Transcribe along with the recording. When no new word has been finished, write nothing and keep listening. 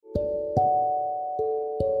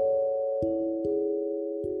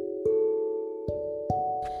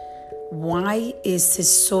Why is it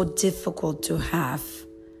so difficult to have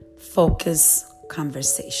focused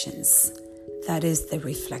conversations? That is the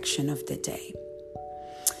reflection of the day.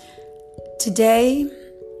 Today,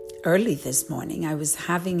 early this morning, I was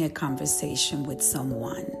having a conversation with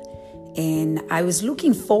someone, and I was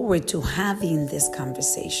looking forward to having this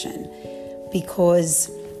conversation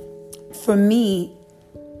because for me,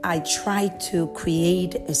 I try to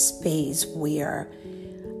create a space where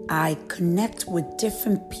I connect with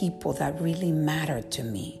different people that really matter to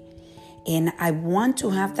me. And I want to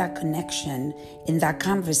have that connection in that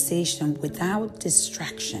conversation without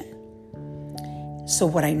distraction. So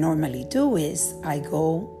what I normally do is I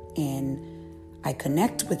go and I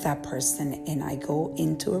connect with that person and I go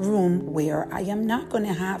into a room where I am not going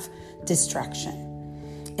to have distraction.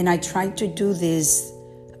 And I try to do this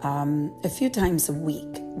a few times a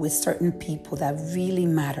week with certain people that really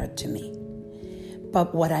matter to me.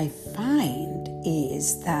 But what I find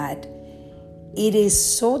is that it is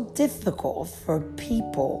so difficult for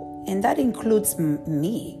people, and that includes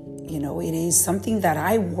me. It is something that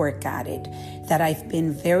I work at it, that I've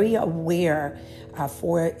been very aware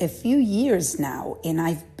for a few years now. And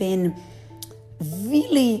I've been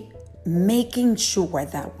really making sure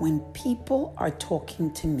that when people are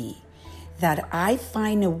talking to me, that I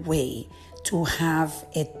find a way to have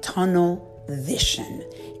a tunnel vision.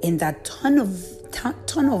 And that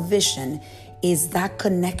tunnel vision is that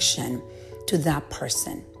connection to that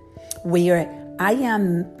person, where I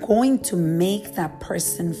am going to make that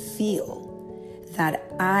person feel that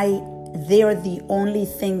they're the only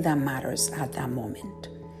thing that matters at that moment,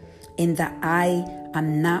 and that I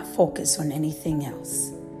am not focused on anything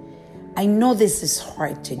else. I know this is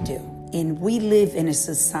hard to do, and we live in a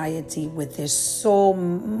society where there's so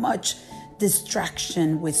much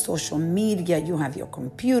distraction with social media. You have your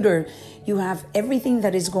computer, you have everything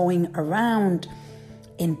that is going around,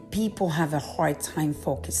 and people have a hard time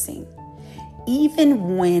focusing.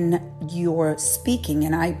 Even when you're speaking,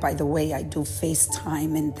 and by the way, I do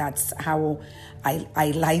FaceTime, and that's how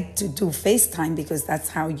I like to do FaceTime, because that's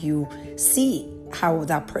how you see how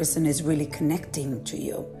that person is really connecting to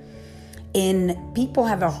you. And people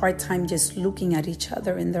have a hard time just looking at each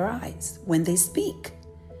other in their eyes when they speak.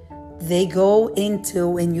 They go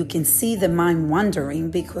into, and you can see the mind wandering,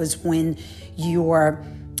 because when you're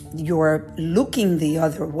looking the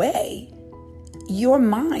other way, your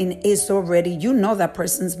mind is already, that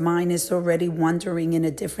person's mind is already wandering in a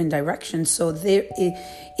different direction. So it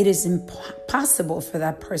is impossible for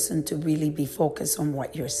that person to really be focused on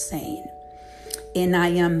what you're saying. And I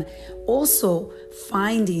am also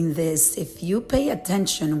finding this, if you pay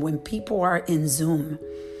attention when people are in Zoom,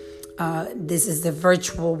 this is the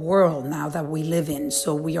virtual world now that we live in.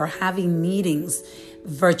 So we are having meetings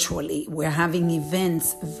virtually. We're having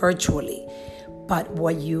events virtually. But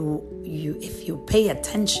if you pay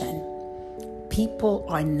attention, people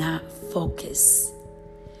are not focused.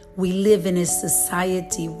 We live in a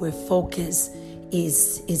society where focus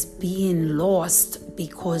is being lost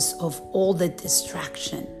because of all the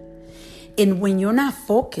distraction. And when you're not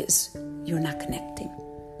focused, you're not connecting.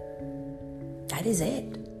 That is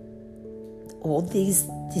it. All these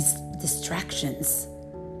distractions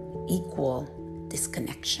equal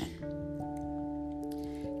disconnection.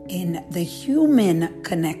 And the human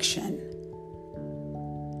connection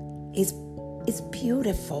is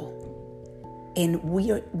beautiful, and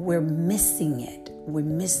we're missing it. We're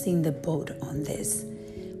missing the boat on this.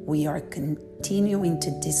 We are continuing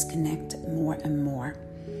to disconnect more and more.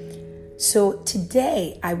 So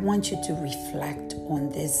today, I want you to reflect on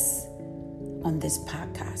this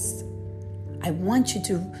podcast. I want you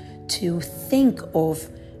to think of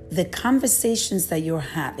the conversations that you're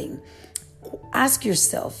having. Ask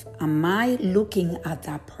yourself, am I looking at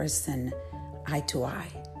that person eye to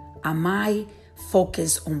eye? Am I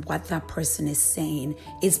focused on what that person is saying?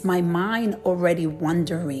 Is my mind already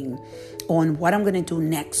wondering on what I'm going to do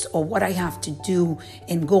next, or what I have to do,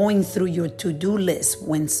 and going through your to-do list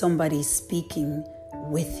when somebody's speaking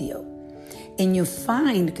with you? And you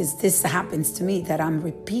find, because this happens to me, that I'm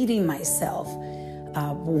repeating myself.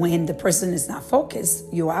 When the person is not focused,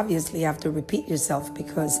 you obviously have to repeat yourself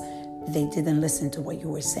because they didn't listen to what you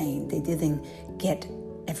were saying. They didn't get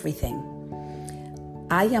everything.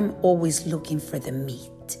 I am always looking for the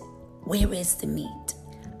meat. Where is the meat?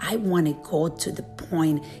 I want to go to the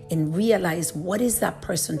point and realize, what is that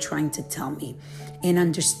person trying to tell me, and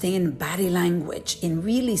understand body language and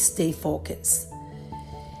really stay focused.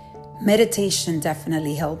 Meditation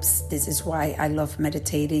definitely helps. This is why I love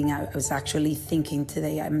meditating. I was actually thinking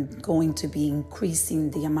today I'm going to be increasing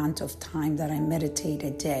the amount of time that I meditate a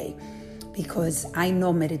day, because I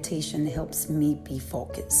know meditation helps me be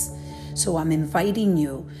focused. So I'm inviting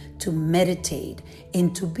you to meditate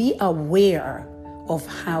and to be aware of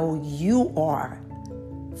how you are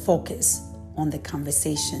focused on the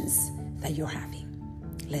conversations that you're having.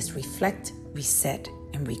 Let's reflect, reset,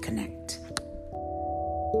 and reconnect.